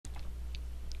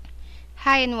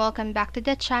Hi and welcome back to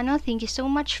the channel. Thank you so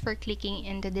much for clicking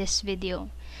into this video.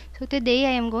 So today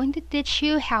I am going to teach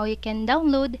you how you can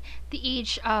download the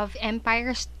Age of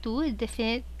Empires 2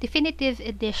 Definitive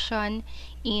Edition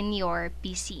in your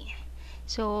PC.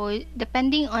 So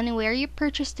depending on where you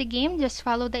purchase the game, just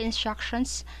follow the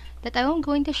instructions that I am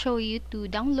going to show you to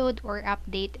download or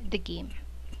update the game.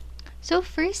 So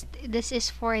first, this is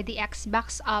for the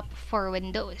Xbox app for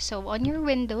Windows. So on your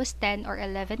Windows 10 or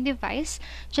 11 device,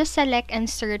 just select and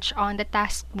search on the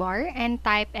taskbar and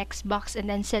type Xbox and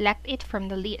then select it from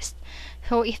the list.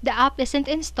 So if the app isn't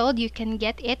installed, you can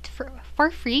get it for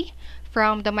free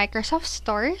from the Microsoft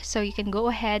Store. So you can go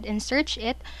ahead and search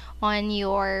it on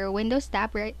your Windows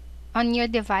tab on your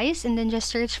device, and then just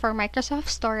search for Microsoft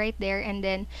Store right there, and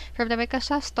then from the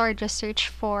Microsoft Store just search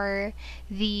for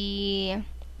the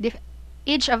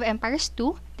Age of Empires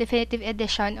 2 Definitive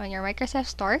Edition on your Microsoft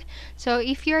Store. So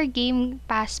if you're a Game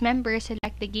Pass member,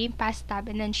 select the Game Pass tab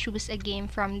and then choose a game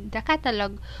from the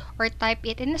catalog or type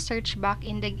it in the search box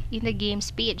in the games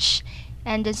page,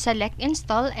 and then select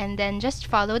install and then just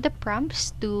follow the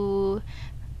prompts to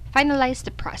finalize the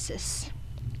process.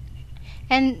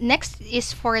 And next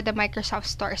is for the Microsoft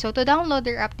Store. So to download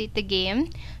or update the game,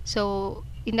 so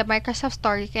in the Microsoft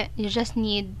Store, you just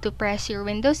need to press your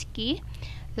Windows key,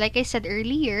 like I said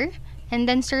earlier, and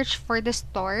then search for the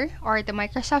store or the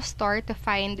Microsoft Store to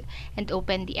find and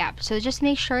open the app. So just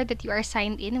make sure that you are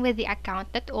signed in with the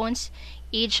account that owns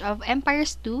Age of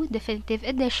Empires 2 Definitive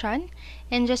Edition,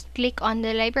 and just click on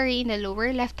the library in the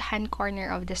lower left hand corner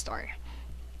of the store.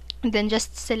 And then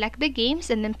just select the games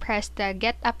and then press the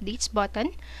Get Updates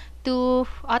button to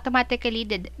automatically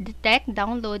detect,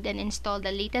 download, and install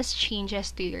the latest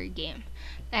changes to your game.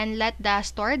 And let the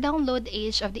store download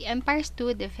Age of the Empires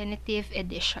 2 Definitive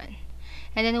Edition.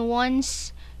 And then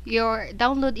once your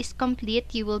download is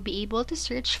complete, you will be able to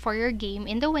search for your game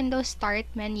in the Windows Start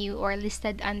menu or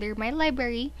listed under My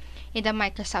Library in the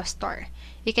Microsoft Store.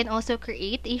 You can also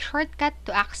create a shortcut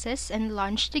to access and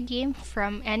launch the game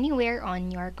from anywhere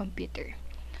on your computer.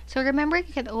 So remember,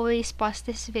 you can always pause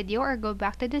this video or go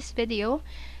back to this video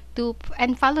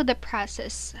and follow the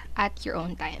process at your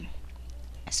own time.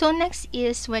 So next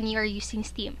is when you are using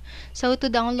Steam. So to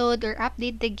download or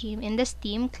update the game in the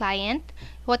Steam client,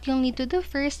 what you'll need to do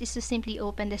first is to simply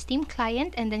open the Steam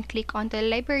client and then click onto the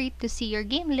library to see your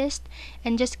game list,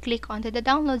 and just click onto the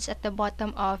downloads at the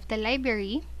bottom of the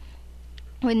library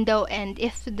window. And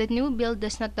if the new build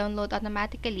does not download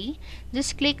automatically,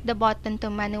 just click the button to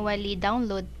manually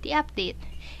download the update.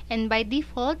 And by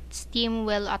default, Steam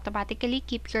will automatically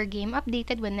keep your game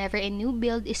updated whenever a new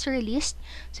build is released.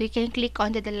 So you can click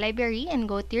onto the library and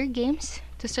go to your games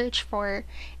to search for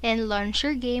and launch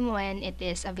your game when it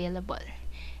is available.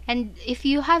 And if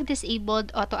you have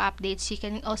disabled auto updates, you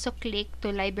can also click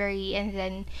to library and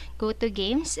then go to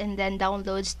games and then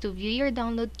downloads to view your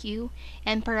download queue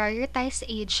and prioritize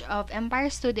Age of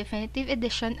Empires 2 Definitive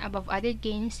Edition above other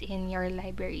games in your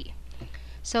library.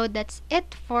 So that's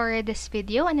it for this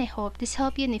video, and I hope this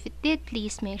helped you, and if it did,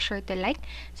 please make sure to like,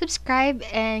 subscribe,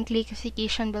 and click the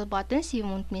notification bell button so you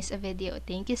won't miss a video.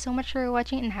 Thank you so much for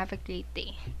watching and have a great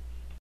day.